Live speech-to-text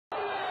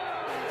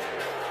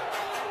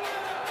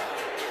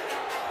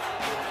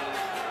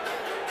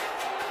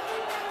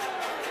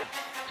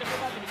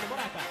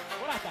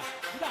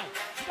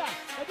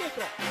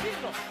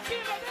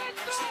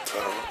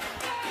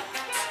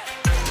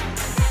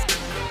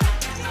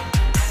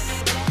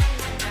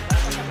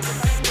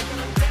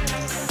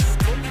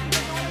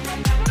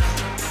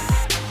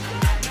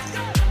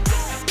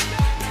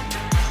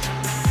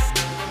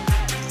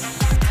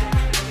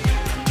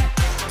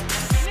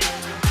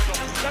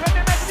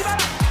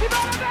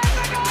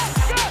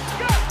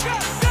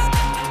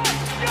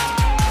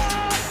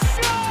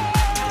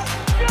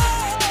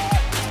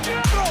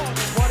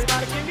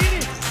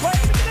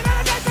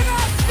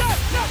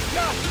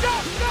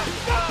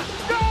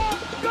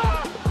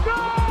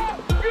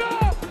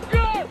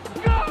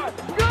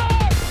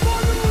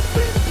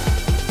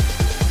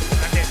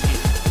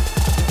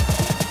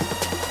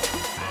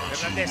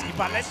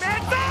What's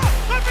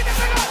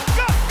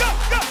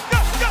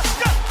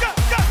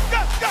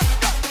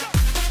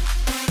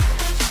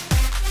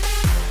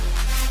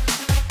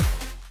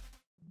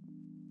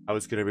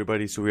good,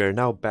 everybody? So we are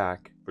now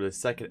back for the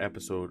second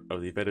episode of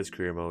the Juventus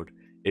career mode.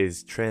 It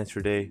is transfer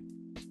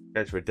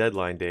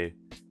deadline day,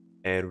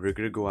 and we're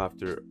gonna go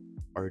after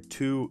our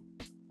two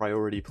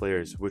priority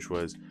players, which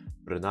was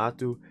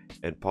Renato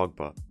and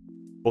Pogba.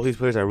 Both these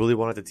players I really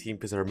wanted the team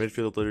because our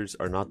midfielders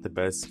are not the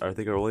best. I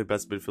think our only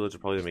best midfielders are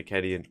probably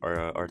McKennie and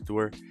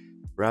Arthur.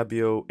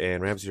 Rabiot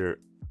and Ramsey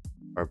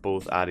are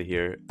both out of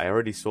here. I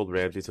already sold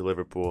Ramsey to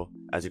Liverpool,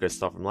 as you guys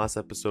saw from last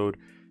episode.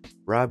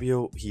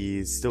 Rabiot,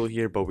 he's still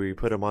here, but we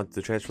put him onto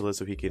the transfer list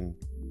so he can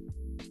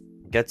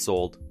get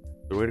sold.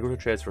 So we're gonna go to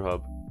Transfer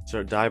Hub,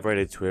 dive right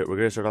into it. We're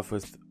gonna start off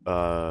with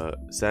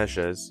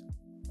Sanches,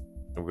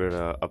 and we're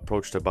gonna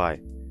approach to buy.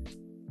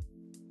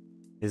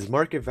 His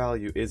market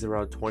value is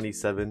around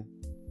 27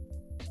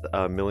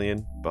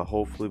 million, but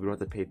hopefully we don't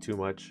have to pay too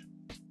much.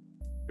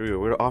 Here we go.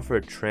 We're gonna offer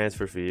a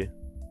transfer fee.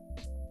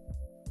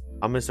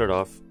 I'm gonna start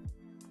off.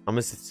 I'm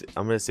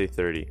gonna say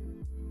 30.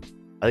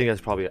 I think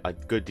that's probably a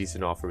good,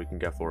 decent offer we can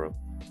get for him.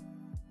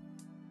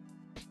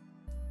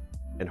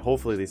 And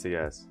hopefully they say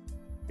yes.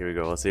 Here we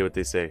go. Let's see what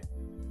they say.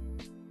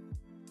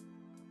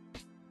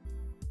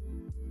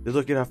 They're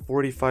looking at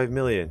 45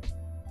 million.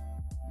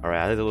 Alright,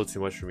 I think that's a little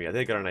too much for me. I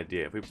think I got an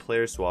idea. If we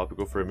player swap, we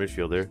go for a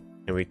midfielder,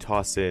 and we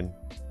toss in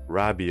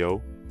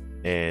Rabiot,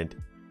 and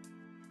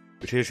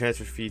we change the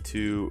transfer fee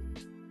to,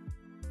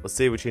 let's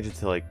say we change it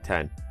to like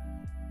 10.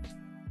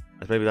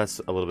 Maybe that's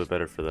a little bit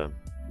better for them.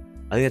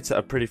 I think it's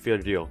a pretty fair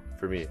deal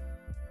for me.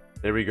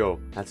 There we go.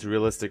 That's a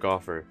realistic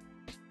offer.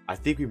 I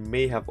think we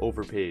may have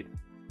overpaid,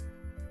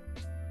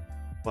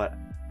 but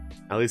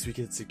at least we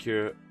can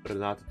secure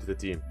Renato to the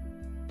team.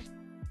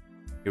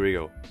 Here we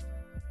go.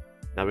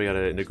 Now we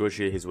gotta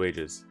negotiate his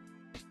wages.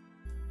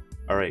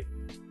 Alright,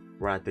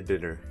 we're at the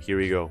dinner. Here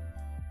we go.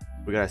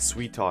 We gotta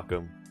sweet talk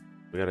him.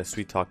 We gotta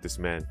sweet talk this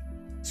man.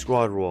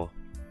 Squad role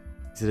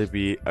is gonna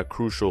be a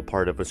crucial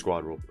part of a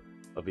squad role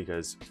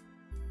because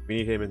we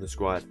need him in the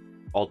squad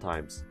all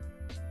times.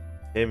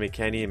 Him, and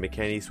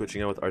McKennie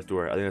switching out with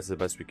Arthur. I think that's the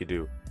best we could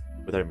do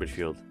with our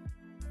midfield.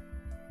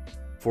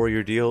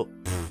 4-year deal,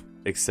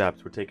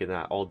 accept. We're taking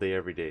that all day,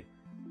 every day.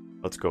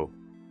 Let's go.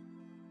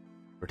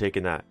 We're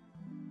taking that.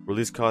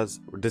 Release cause,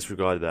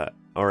 disregard that.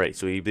 Alright,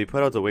 so they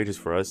put out the wages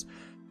for us.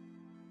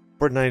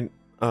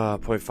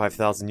 49.5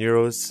 thousand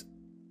euros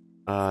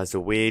as a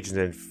wage, and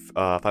then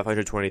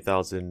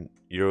 520,000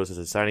 euros as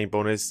a signing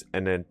bonus,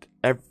 and then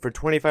for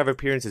 25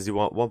 appearances you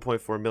want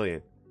 1.4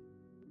 million.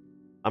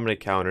 I'm gonna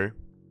counter.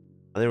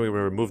 I think we're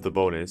gonna remove the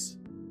bonus.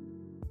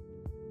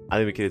 I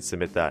think we can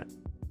submit that.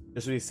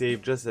 Just so we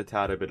save just a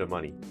tad bit of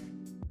money.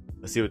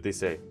 Let's see what they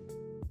say.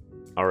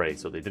 Alright,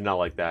 so they did not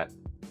like that,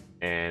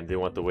 and they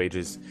want the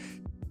wages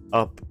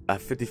up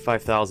at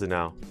 55,000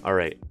 now.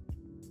 Alright,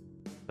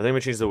 I think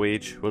we change the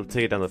wage. We'll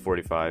take it down to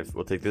 45.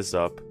 We'll take this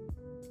up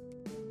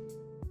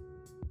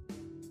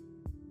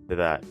to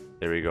that.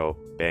 There we go.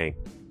 Bang.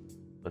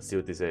 Let's see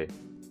what they say.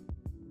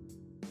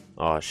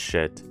 Oh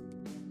shit.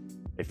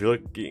 If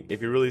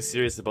you're really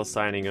serious about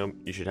signing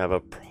him, you shouldn't have a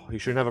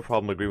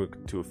problem agreeing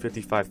to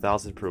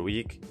 55,000 per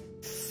week.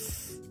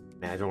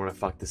 Man, I don't want to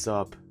fuck this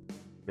up.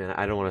 Man,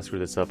 I don't want to screw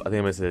this up. I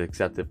think I'm gonna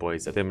accept it,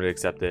 boys. I think I'm gonna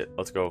accept it.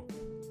 Let's go.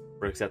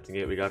 We're accepting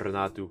it. We got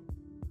Renato.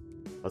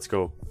 Let's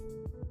go.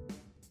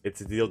 It's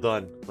a deal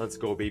done. Let's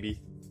go, baby.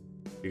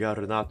 We got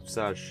Renato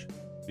Sanches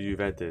to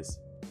Juventus.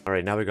 All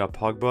right, now we got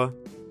Pogba.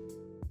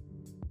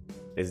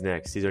 Is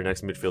next. He's our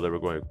next midfielder. We're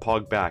going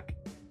Pogback.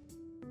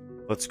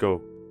 Let's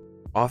go.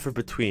 Offer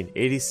between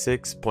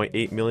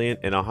 86.8 million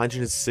and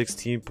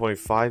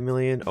 116.5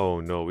 million. Oh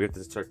no, we have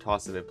to start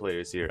tossing in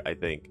players here, I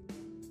think.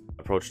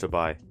 Approach to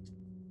buy.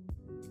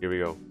 Here we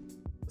go.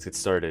 Let's get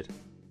started.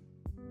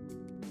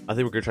 I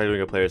think we're gonna try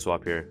doing a player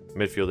swap here.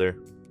 Midfielder.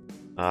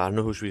 I don't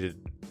know who should we.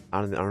 I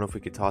don't know if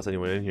we could toss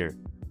anyone in here.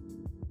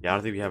 Yeah, I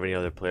don't think we have any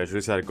other players. We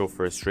just gotta go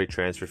for a straight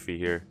transfer fee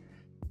here.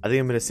 I think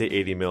I'm gonna say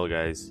 80 mil,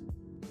 guys.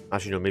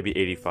 Actually, no, maybe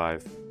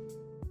 85.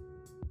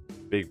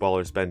 Big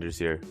baller spenders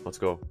here. Let's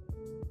go.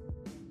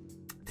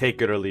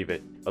 Take it or leave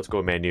it. Let's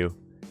go, Manu.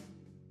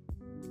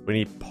 We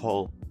need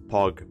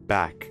Pog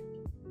back.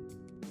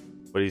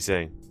 What are you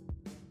saying?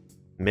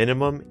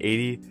 Minimum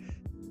 80.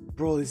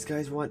 Bro, these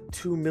guys want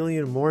 2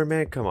 million more,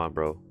 man. Come on,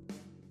 bro.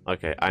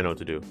 Okay, I know what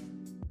to do.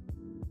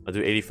 I'll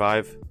do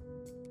 85.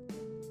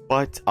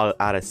 But I'll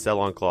add a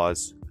sell-on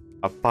clause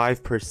of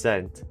 5%.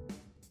 And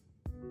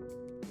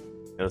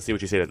let's see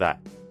what you say to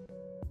that.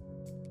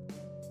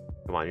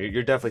 Come on,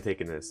 you're definitely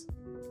taking this.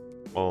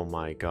 Oh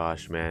my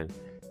gosh, man.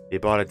 They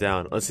brought it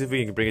down. Let's see if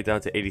we can bring it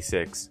down to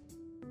 86.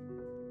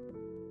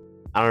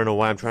 I don't know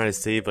why I'm trying to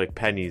save like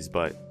pennies,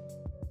 but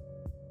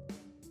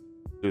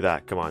do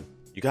that. Come on.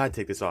 You gotta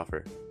take this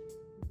offer.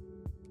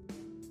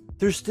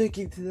 They're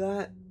sticking to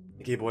that.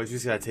 Okay, boys, we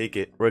just gotta take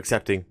it. We're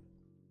accepting.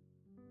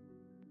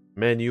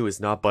 Man U is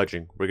not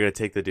budging. We're gonna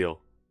take the deal.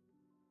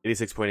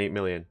 86.8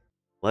 million.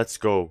 Let's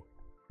go.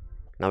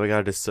 Now we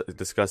gotta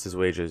discuss his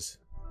wages.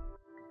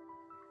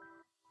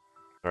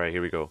 Alright,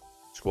 here we go.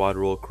 Squad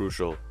role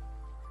crucial.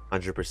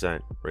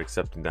 100%. We're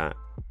accepting that.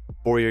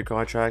 4-year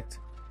contract.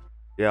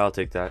 Yeah, I'll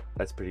take that.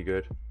 That's pretty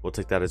good. We'll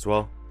take that as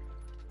well.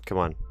 Come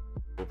on.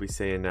 What we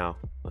saying now?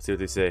 Let's see what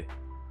they say.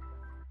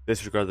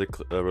 Disregard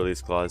the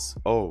release clause.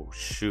 Oh,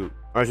 shoot.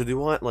 Alright, so they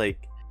want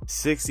like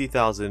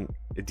 60,000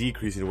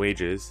 decrease in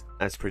wages.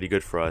 That's pretty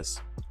good for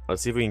us.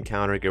 Let's see if we can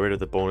counter, get rid of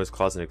the bonus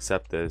clause and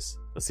accept this.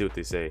 Let's see what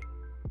they say.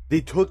 They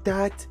took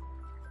that?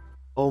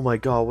 Oh my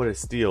god, what a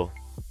steal.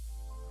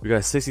 We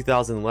got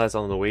 60,000 less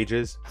on the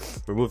wages,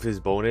 removed his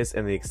bonus,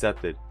 and they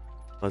accepted.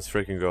 Let's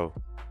freaking go.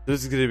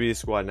 This is going to be a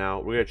squad now.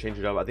 We're going to change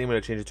it up. I think I'm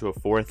going to change it to a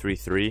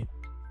 4-3-3.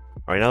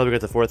 Alright, now that we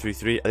got the 4-3-3, I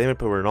think I'm going to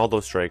put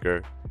Ronaldo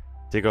striker.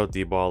 Take out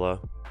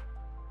Dybala.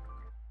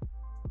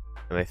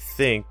 And I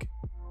think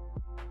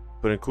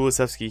put in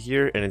Kulusevski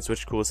here and then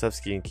switch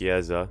Kulusevski and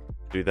Chiesa.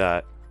 Do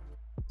that.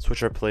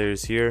 Switch our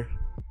players here.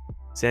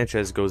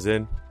 Sanchez goes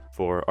in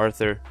for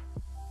Arthur.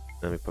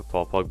 Let me put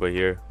Paul Pogba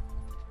here.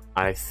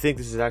 I think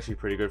this is actually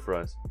pretty good for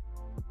us.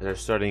 They're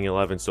starting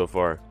 11 so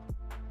far.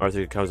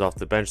 Arthur comes off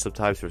the bench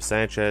sometimes for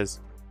Sanchez.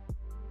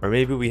 Or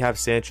maybe we have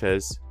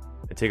Sanchez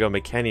and take out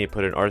McKennie and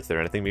put in Arthur.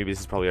 And I think maybe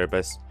this is probably our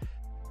best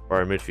for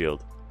our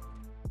midfield.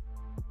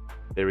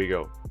 There we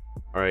go.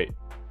 Alright.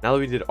 Now that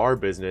we did our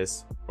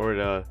business, we're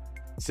going to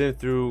sit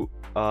through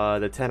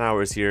the 10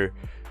 hours here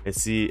and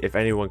see if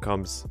anyone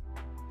comes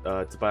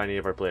to buy any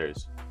of our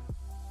players.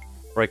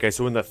 Alright guys,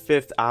 so in the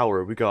 5th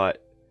hour, we got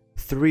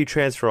 3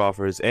 transfer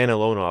offers and a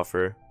loan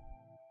offer.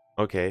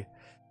 Okay.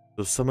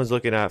 So someone's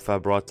looking at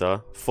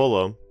Fabrota,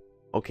 Fulham.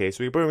 Okay,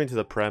 so we bring him into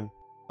the Prem.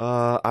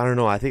 I don't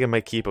know. I think I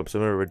might keep him, so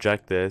I'm going to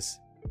reject this.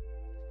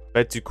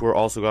 Betancourt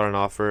also got an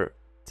offer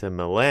to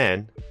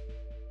Milan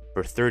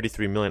for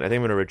 33 million. I think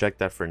I'm going to reject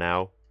that for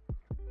now.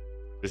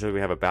 Just so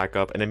we have a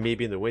backup. And then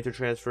maybe in the winter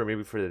transfer,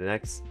 maybe for the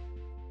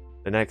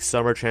next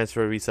summer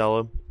transfer, we sell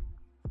him.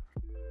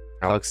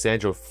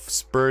 Alexandro,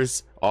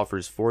 Spurs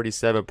offers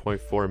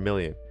 47.4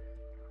 million.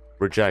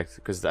 Reject,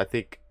 because I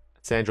think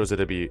Sandro's going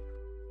to be,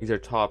 he's our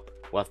top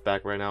left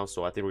back right now,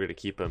 so I think we're going to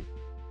keep him.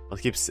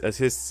 Let's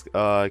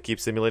keep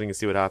simulating and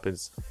see what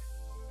happens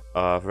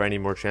for any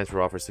more transfer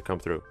offers to come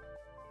through.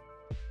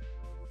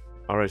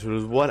 Alright, so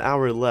there's 1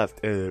 hour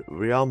left.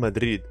 Real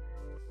Madrid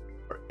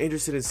are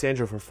interested in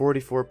Sandro for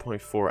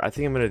 44.4. I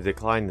think I'm going to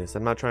decline this.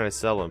 I'm not trying to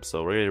sell him,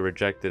 so we're going to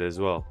reject it as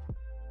well.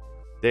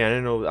 Dang, I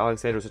didn't know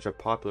Alexandro was such a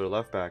popular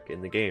left back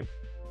in the game.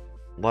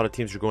 A lot of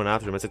teams are going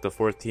after him. It's like the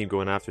 4th team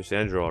going after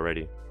Sandro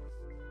already.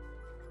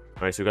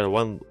 Alright, so we got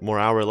 1 more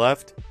hour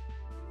left.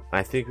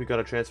 I think we got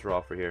a transfer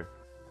offer here.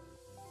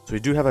 So we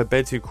do have a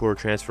Betancourt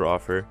transfer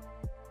offer.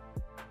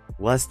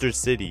 Leicester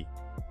City.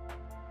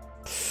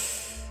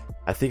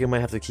 I think I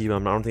might have to keep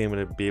him. I don't think I'm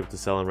going to be able to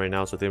sell him right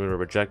now, so I think I'm going to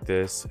reject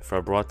this.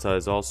 Fabrota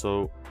is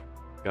also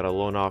got a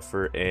loan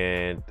offer,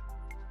 and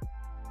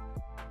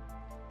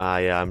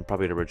yeah, I'm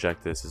probably going to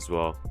reject this as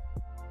well.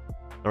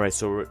 Alright,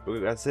 so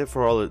that's it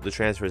for all the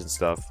transfers and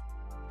stuff.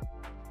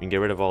 We can get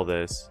rid of all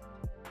this.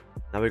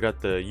 Now we got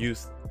the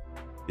youth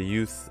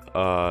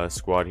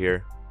squad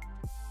here.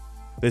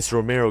 This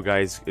Romero guy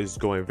is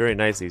going very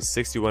nicely. He's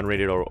 61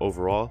 rated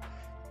overall.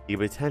 He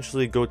could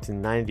potentially go to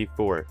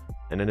 94.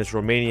 And then this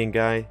Romanian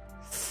guy,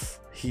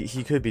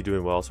 he could be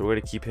doing well, so we're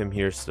going to keep him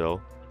here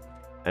still.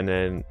 And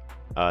then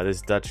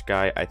this Dutch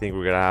guy, I think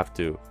we might have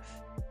to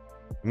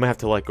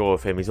let go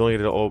of him. He's only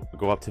going to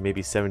go up to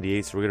maybe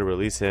 78, so we're going to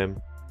release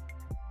him.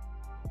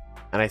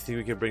 And I think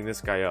we can bring this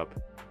guy up.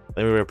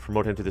 Then we're going to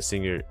promote him to the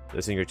senior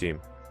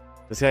team.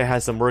 This guy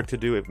has some work to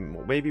do. If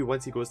maybe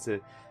once he goes to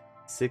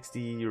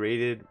 60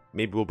 rated,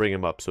 maybe we'll bring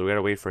him up. So we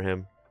gotta wait for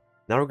him.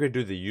 Now we're gonna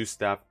do the youth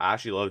staff. I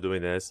actually love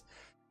doing this.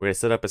 We're gonna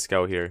set up a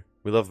scout here.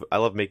 I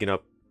love making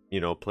up,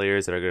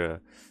 players that are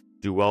gonna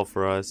do well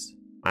for us.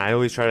 I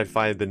always try to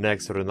find the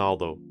next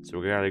Ronaldo. So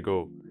we gotta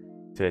go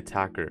to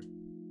attacker.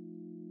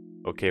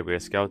 Okay, we're gonna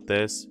scout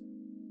this.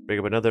 Bring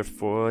up another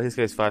 4. This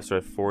guy's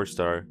 5-star,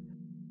 4-star.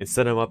 And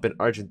set him up in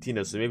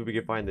Argentina. So maybe we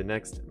can find the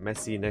next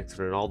Messi, next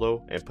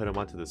Ronaldo, and put him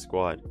onto the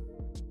squad.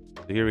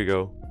 So here we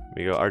go.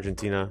 We go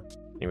Argentina.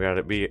 And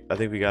I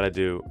think we gotta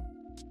do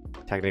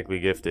technically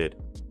gifted.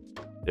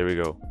 There we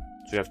go.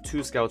 So we have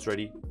 2 scouts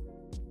ready.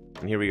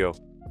 And here we go.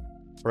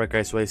 Alright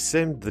guys, so I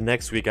simmed the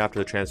next week after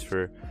the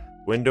transfer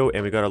window,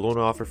 and we got a loan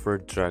offer for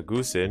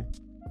Dragusin.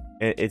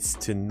 And it's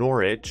to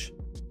Norwich.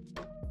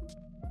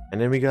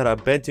 And then we got a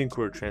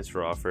Betancourt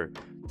transfer offer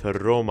to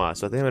Roma.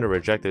 So I think I'm gonna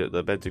reject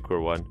the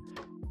Betancourt one.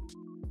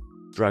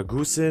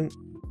 Dragusin,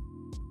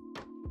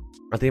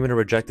 I think I'm gonna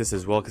reject this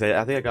as well, because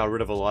I think I got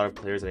rid of a lot of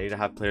players and I need to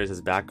have players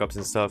as backups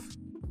and stuff.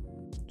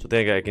 So I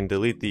think I can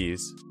delete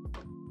these.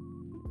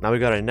 Now we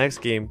got our next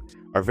game,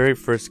 our very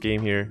first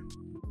game here.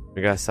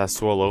 We got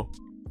Sassuolo.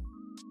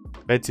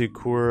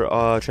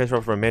 Betancourt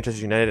transfer from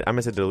Manchester United. I'm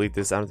gonna delete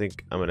this. I don't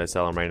think I'm gonna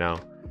sell him right now.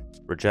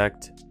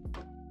 Reject.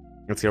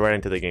 Let's get right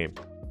into the game.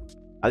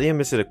 I think I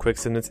missed a quick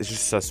sentence. It's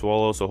just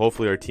Sassuolo, so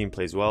hopefully our team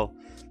plays well.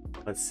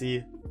 Let's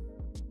see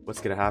what's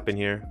gonna happen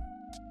here.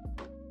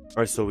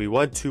 Alright, so we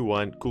won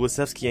 2-1.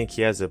 Kulusevski and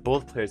Chiesa,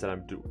 both players that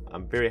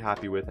I'm very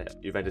happy with at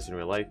Juventus in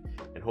real life,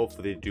 and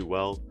hopefully they do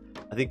well.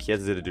 I think he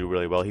has to do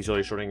really well. He's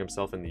already showing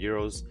himself in the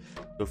Euros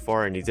so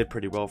far, and he did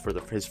pretty well for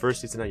his first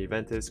season at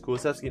Juventus.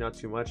 Kulusevski not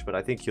too much, but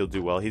I think he'll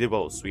do well. He did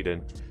well with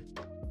Sweden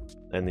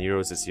and the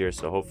Euros this year,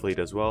 so hopefully he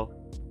does well.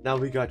 Now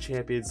we got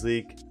Champions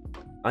League.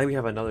 I think we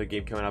have another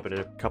game coming up in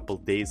a couple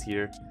days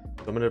here.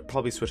 So I'm going to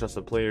probably switch out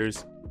some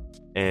players,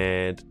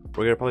 and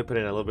we're going to probably put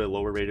in a little bit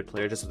lower rated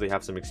player just so they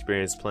have some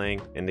experience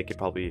playing, and they can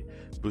probably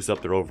boost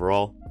up their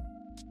overall.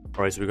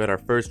 Alright, so we got our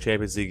first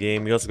Champions League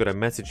game. We also got a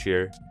message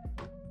here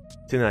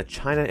saying that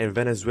China and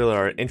Venezuela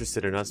are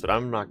interested in us, but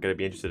I'm not going to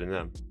be interested in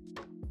them.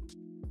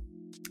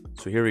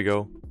 So here we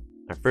go.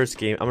 Our first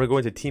game. I'm going to go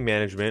into team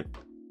management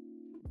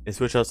and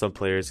switch out some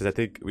players because I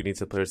think we need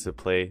some players to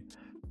play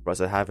for us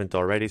that haven't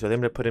already. So I think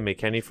I'm going to put in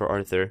McKennie for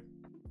Arthur,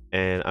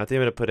 and I think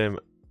I'm going to put in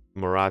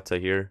Morata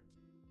here,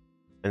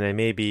 and then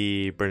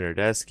maybe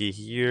Bernardeschi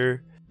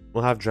here.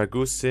 We'll have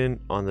Dragusin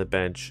on the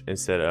bench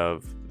instead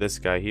of this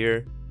guy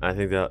here. I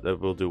think that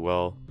will do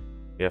well.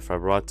 We have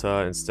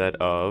Fabrata instead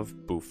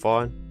of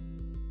Buffon.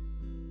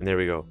 And there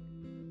we go.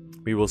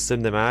 We will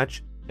sim the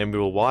match and we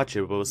will watch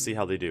it, but we'll see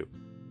how they do.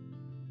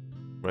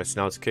 Alright,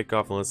 so now it's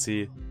kickoff, and let's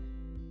see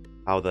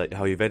how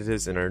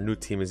Juventus and our new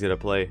team is gonna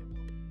play.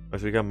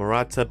 Alright, so we got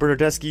Morata,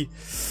 Bernardeschi.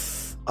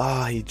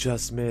 Ah, he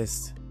just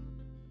missed.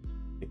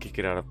 And kick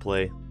it out of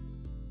play.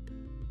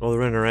 Oh,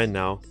 they're in our end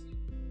now.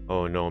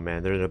 Oh no,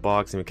 man, they're in the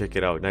box and we kick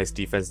it out. Nice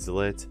defense to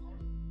lit.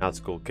 Now it's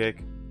a goal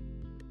kick.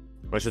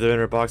 Right, so they're in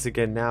our box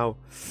again now.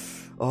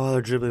 Oh,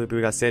 they're dribbling.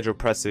 We got Sandro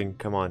pressing.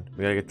 Come on,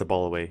 we gotta get the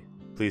ball away.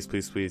 Please,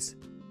 please, please.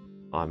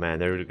 Oh man,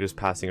 they're just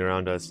passing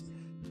around us.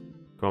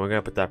 Come on, we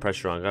gotta put that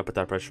pressure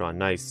on.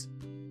 Nice.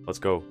 Let's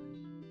go.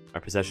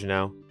 Our possession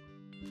now.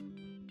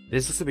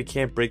 This looks like we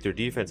can't break their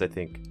defense, I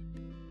think.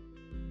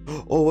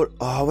 Oh,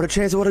 what a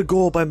chance. What a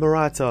goal by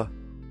Morata.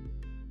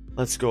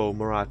 Let's go,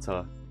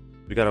 Morata.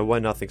 We got a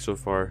 1-0 so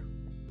far.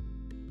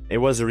 It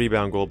was a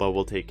rebound goal, but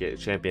we'll take it.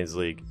 Champions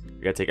League.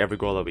 We gotta take every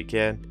goal that we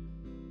can.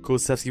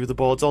 Kulusevski with the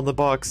ball. It's on the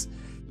box.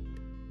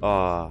 We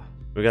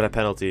got a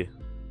penalty.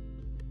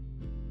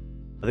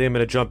 I think I'm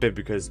gonna jump in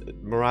because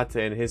Morata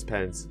and his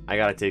pens. I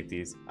gotta take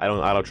these. I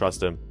don't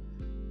trust him.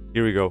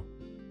 Here we go.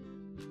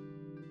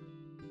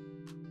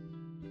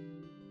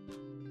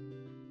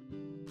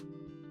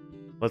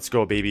 Let's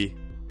go, baby.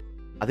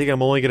 I think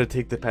I'm only gonna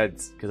take the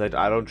pens because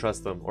I don't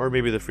trust them, or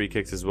maybe the free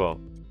kicks as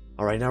well.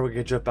 All right, now we're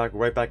gonna jump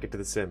right back into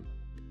the sim.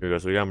 Here we go.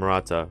 So we got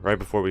Morata right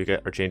before we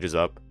get our changes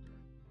up.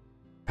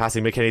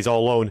 Passing McKennie's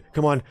all alone.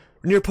 Come on,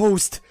 near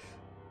post.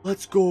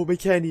 Let's go,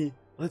 McKennie.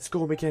 Let's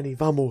go, McKennie.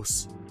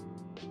 Vamos.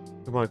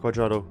 Come on,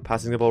 Quadrado.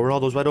 Passing the ball.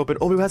 Ronaldo's wide open.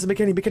 Oh, we pass to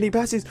McKennie. McKennie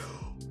passes.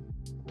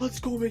 Let's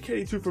go,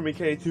 McKennie. 2 for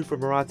McKennie, 2 for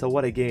Morata.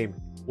 What a game.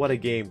 What a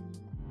game.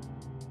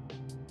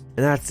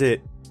 And that's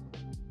it.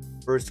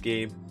 First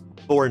game.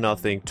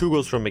 4-0. 2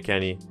 goals from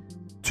McKennie.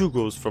 2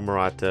 goals from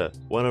Morata.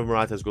 One of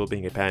Morata's goal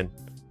being a pen.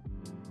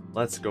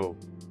 Let's go.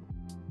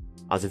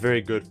 That was a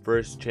very good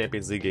first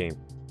Champions League game.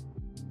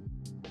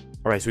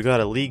 Alright, so we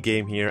got a league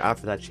game here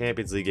after that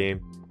Champions League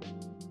game.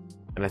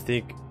 And I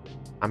think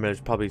I'm going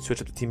to probably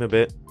switch up the team a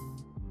bit.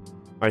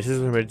 Alright, so this is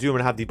what I'm going to do. I'm going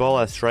to have the ball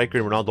as striker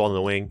and Ronaldo on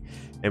the wing.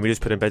 And we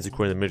just put in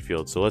Benzema in the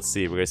midfield. So let's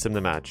see. We're going to sim the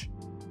match.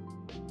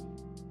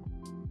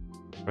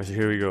 Alright, so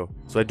here we go.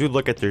 So I do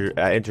look at their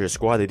Inter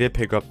squad. They did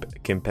pick up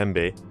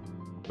Kimpembe,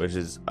 which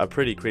is a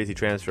pretty crazy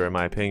transfer in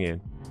my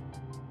opinion.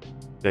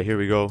 Yeah, here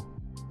we go.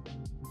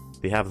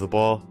 They have the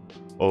ball.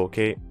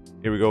 Okay,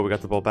 here we go. We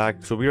got the ball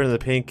back. So we are in the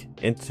pink.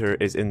 Inter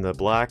is in the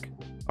black.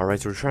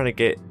 Alright, so we're trying to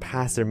get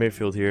past their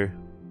midfield here.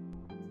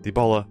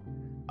 Dybala.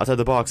 Outside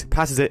the box,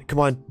 passes it. Come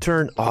on,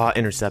 turn.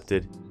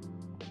 Intercepted.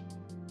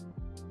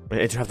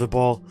 Inter have the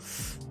ball.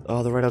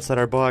 They're right outside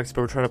our box,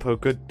 but we're trying to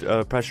put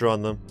good pressure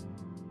on them.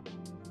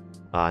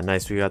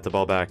 Nice. We got the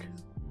ball back.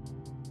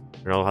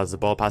 Ronaldo has the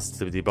ball. Passes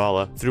to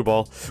Dybala. Through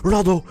ball.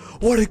 Ronaldo.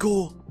 What a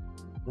goal!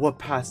 What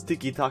pass?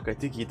 Tiki taka,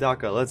 tiki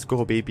taka. Let's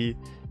go, baby.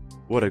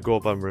 What a goal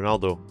by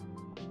Ronaldo.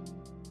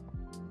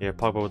 Yeah,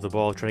 Pogba with the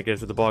ball, trying to get it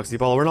through the box.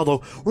 Dybala.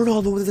 Ronaldo.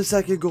 Ronaldo with the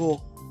second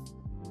goal.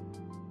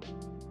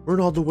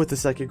 Ronaldo with the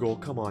second goal.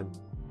 Come on.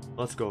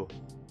 Let's go.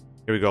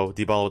 Here we go.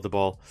 Dybala with the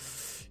ball.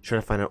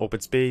 Trying to find an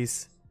open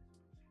space.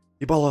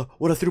 Dybala.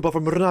 What a through ball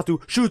from Renato.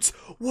 Shoots.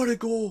 What a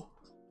goal.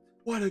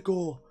 What a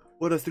goal.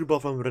 What a through ball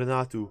from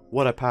Renato.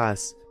 What a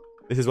pass.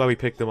 This is why we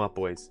picked them up,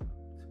 boys.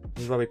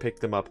 This is why we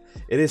picked them up.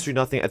 It is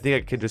 3-0. I think I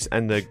can just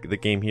end the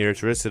game here.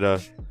 So we're just going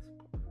to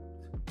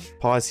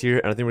pause here.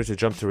 And I think we're just going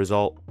to jump to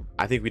result.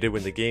 I think we did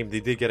win the game. They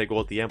did get a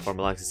goal at the end from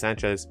Alexis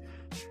Sanchez.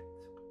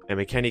 And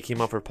McKennie came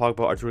off for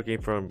Pogba. Arturo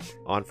came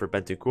on for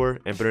Bentancur.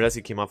 And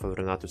Bernardeschi came off of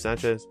Renato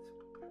Sanches.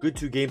 Good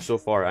 2 games so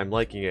far. I'm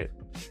liking it.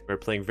 We're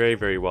playing very,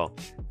 very well.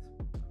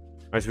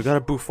 Alright, so we got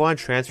a Buffon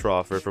transfer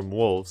offer from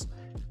Wolves.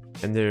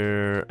 And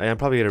I'm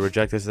probably going to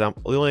reject this. The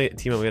only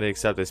team I'm going to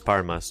accept is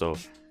Parma. So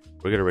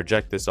we're going to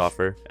reject this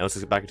offer. And let's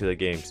get back into the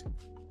games.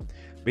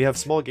 We have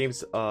small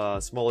games,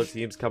 smaller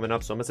teams coming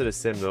up. So I'm going to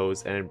sim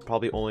those. And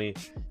probably only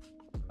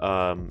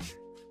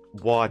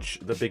watch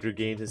the bigger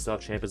games and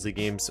stuff. Champions League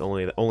games.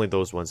 Only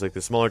those ones. Like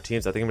the smaller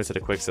teams, I think I'm going to set a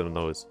quick sim on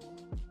those.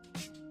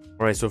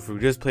 Alright, so if we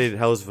just played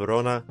Hellas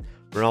Verona,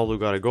 Ronaldo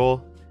got a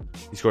goal.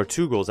 He scored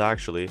 2 goals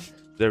actually.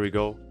 There we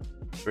go.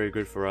 Very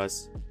good for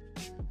us.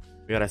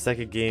 We got a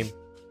second game.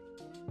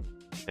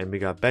 And we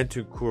got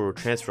Bentancur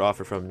transfer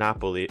offer from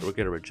Napoli. We're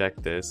going to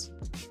reject this.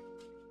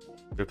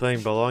 We're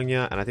playing Bologna,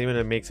 and I think I'm going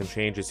to make some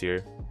changes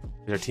here.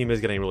 Our team is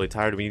getting really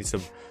tired. We need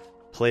some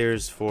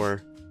players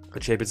for the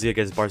Champions League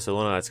against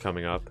Barcelona that's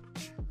coming up.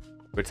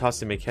 We're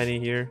tossing McKennie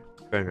here.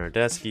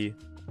 Bernardeschi.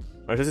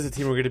 Alright, this is the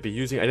team we're going to be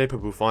using. I did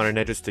put Buffon in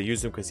there just to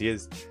use him because he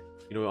is,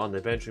 on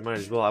the bench. We might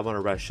as well. I want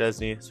to rest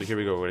Chesney. So here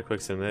we go. We're going to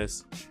quick sim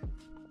this.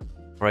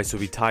 Alright, so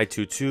we tied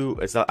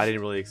 2-2. I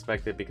didn't really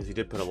expect it because he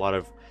did put a lot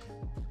of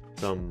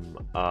some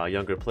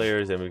younger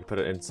players, and we put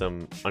it in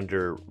some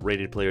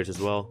underrated players as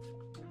well.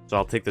 So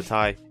I'll take the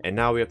tie. And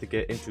now we have to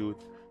get into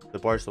the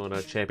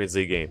Barcelona Champions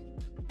League game.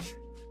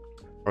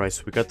 Alright,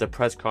 so we got the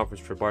press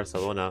conference for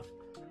Barcelona.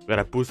 We got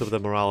to boost up the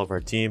morale of our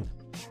team.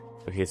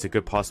 Okay, it's a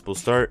good possible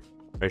start.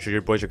 Are you sure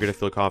your boys are going to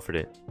feel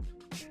confident?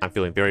 I'm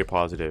feeling very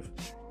positive.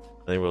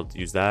 I think we'll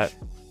use that.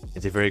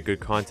 It's a very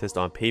good contest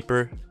on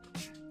paper.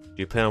 Do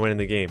you plan on winning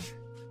the game?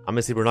 I'm going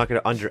to say we're not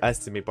going to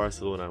underestimate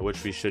Barcelona,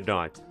 which we should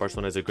not.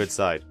 Barcelona is a good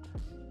side.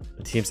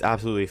 The team's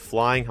absolutely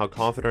flying. How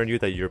confident are you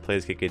that your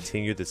players can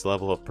continue this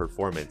level of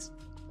performance?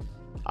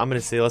 I'm going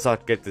to say let's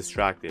not get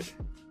distracted.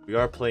 We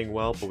are playing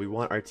well, but we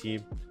want our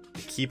team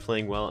to keep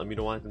playing well, and we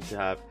don't want them to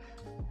have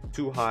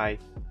too high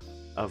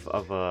of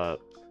a...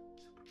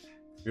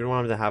 We don't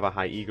want them to have a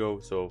high ego,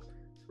 so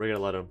we're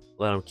going to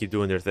let them keep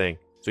doing their thing.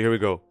 So here we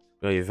go.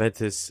 We got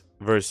Juventus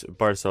versus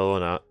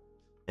Barcelona,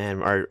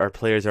 and our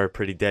players are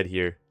pretty dead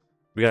here.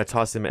 We got to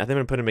toss him. I think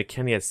I'm going to put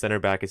McKennie at center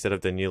back instead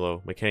of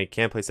Danilo. McKennie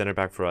can play center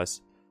back for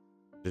us,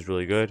 which is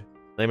really good.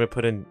 I'm going to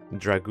put in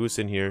Dragus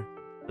in here.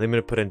 I'm going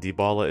to put in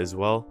Dybala as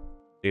well.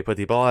 We put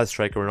Dybala as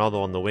striker,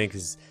 Ronaldo on the wing,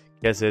 because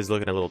Guess is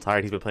looking a little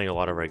tired. He's been playing a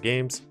lot of our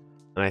games.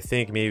 And I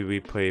think maybe we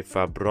play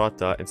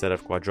Fabrota instead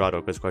of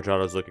Cuadrado, because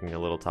Cuadrado's looking a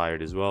little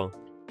tired as well.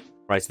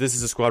 Right, so this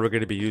is the squad we're going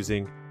to be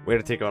using. We're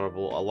going to take out a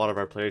lot of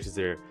our players because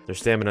their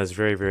stamina is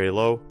very, very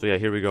low. So yeah,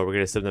 here we go. We're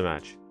going to sim the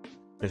match.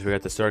 So we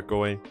got the start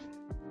going.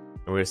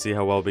 And we're going to see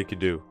how well we can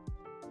do.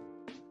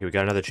 Okay, we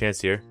got another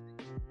chance here.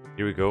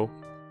 Here we go.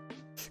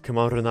 Come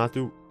on,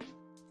 Renato.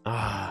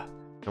 Ah,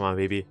 come on,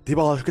 baby.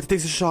 Dybala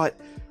takes a shot.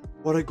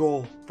 What a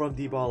goal from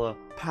Dybala.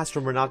 Pass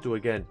from Renato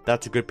again.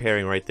 That's a good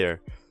pairing right there.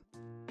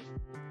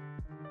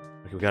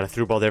 Okay, we got a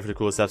through ball there for the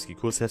Kulusevski.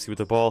 Kulusevski with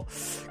the ball.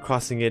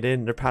 Crossing it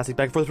in. They're passing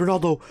back and forth.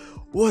 Ronaldo.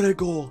 What a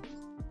goal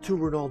to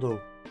Ronaldo.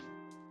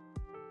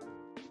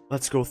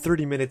 Let's go.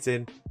 30 minutes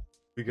in.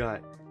 We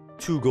got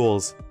 2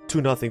 goals.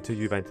 2-0 to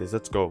Juventus.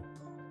 Let's go.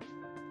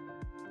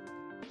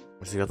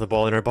 We got the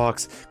ball in our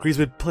box.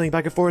 Griezmann playing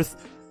back and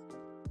forth.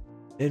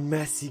 And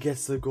Messi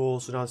gets the goal.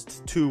 So now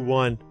it's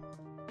 2-1.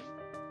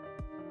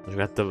 We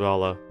got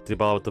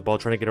Dybala with the ball,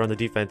 trying to get around the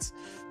defense.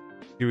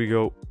 Here we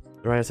go.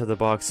 Right outside the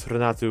box.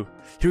 Renato.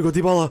 Here we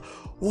go. Dybala.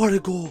 What a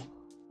goal.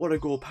 What a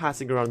goal.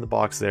 Passing around the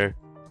box there.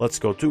 Let's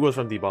go. 2 goals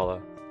from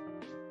Dybala.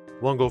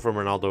 1 goal from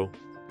Ronaldo.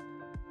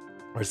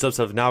 Our subs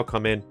have now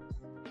come in.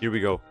 Here we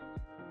go.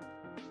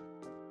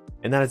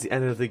 And that is the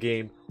end of the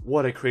game.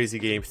 What a crazy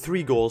game.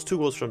 3 goals. 2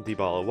 goals from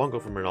Dybala. 1 goal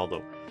from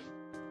Ronaldo.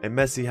 And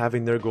Messi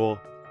having their goal.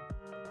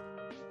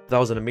 That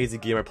was an amazing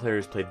game. Our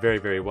players played very,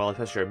 very well,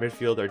 especially our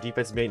midfield. Our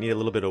defense may need a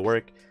little bit of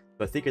work,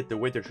 but I think at the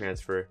winter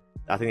transfer,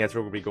 I think that's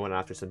where we'll be going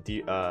after some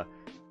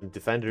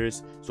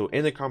defenders. So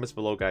in the comments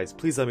below, guys,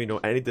 please let me know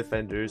any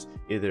defenders,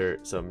 either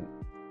some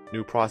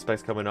new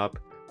prospects coming up,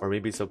 or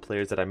maybe some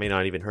players that I may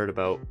not even heard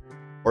about,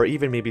 or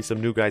even maybe some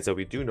new guys that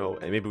we do know,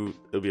 and maybe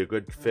it'll be a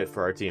good fit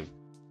for our team.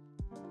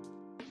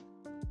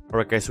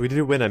 Alright guys, so we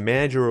did win a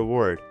manager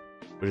award,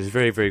 which is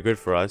very, very good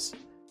for us.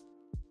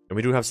 And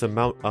we do have some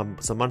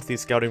monthly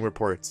scouting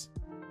reports.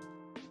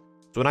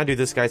 So when I do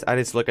this, guys, I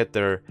just look at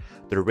their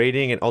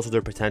rating and also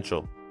their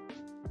potential.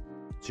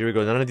 So here we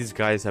go. None of these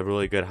guys have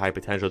really good high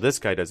potential. This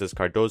guy does. This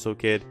Cardoso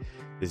kid,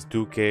 this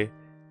Duque,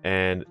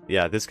 and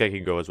yeah, this guy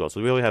can go as well.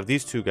 So we only have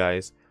these 2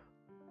 guys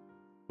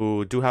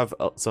who do have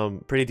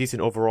some pretty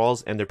decent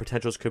overalls, and their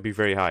potentials could be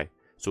very high.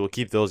 So we'll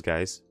keep those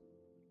guys.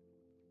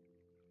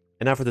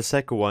 And now for the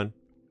second one,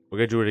 we're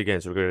going to do it again.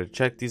 So we're going to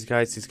check these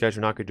guys. These guys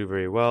are not going to do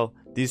very well.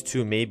 These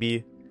 2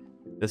 maybe.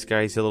 This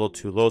guy's a little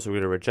too low, so we're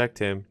going to reject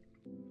him.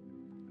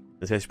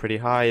 This guy's pretty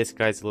high. This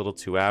guy's a little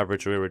too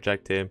average, so we're going to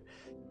reject him.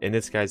 And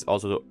this guy's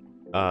also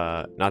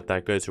not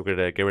that good, so we're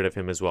going to get rid of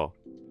him as well.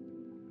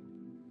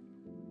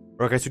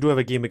 Alright guys, we do have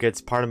a game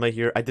against Parma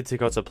here. I did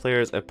take out some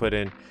players. I put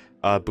in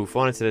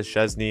Buffon instead of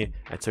Chesney.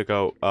 I took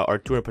out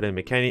Artur and put in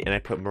McKennie, and I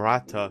put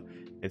Morata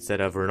instead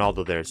of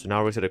Ronaldo there. So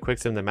now we're going to quick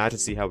sim the match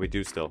and see how we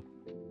do still.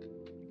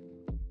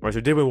 Alright, so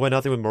we did win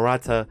 1-0 with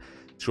Morata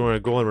scoring a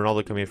goal, and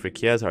Ronaldo coming in for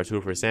Chiesa, Artur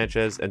for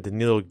Sanchez, and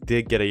Danilo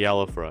did get a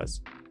yellow for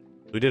us.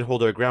 We did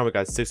hold our ground. We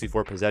got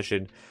 64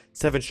 possession,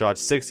 7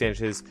 shots, 6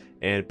 chances,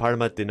 and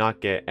Parma did not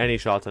get any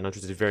shots on us,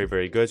 which is very,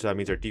 very good. So that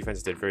means our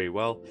defense did very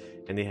well,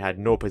 and they had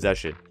no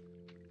possession.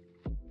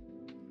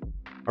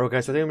 Alright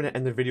guys, so I think I'm going to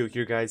end the video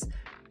here, guys.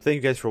 thank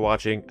you guys for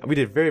watching. We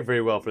did very,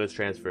 very well for this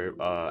transfer.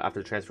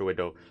 After the transfer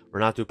window,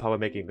 Renato Pogba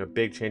making a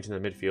big change in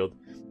the midfield.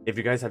 If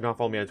you guys have not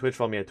followed me on Twitch,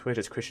 follow me on Twitch.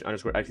 It's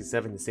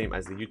Christian_XT7, the same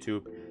as the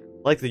YouTube.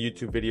 Like the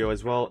YouTube video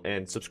as well,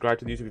 and subscribe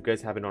to the YouTube if you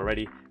guys haven't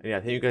already. And yeah,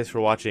 thank you guys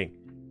for watching.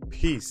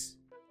 Peace.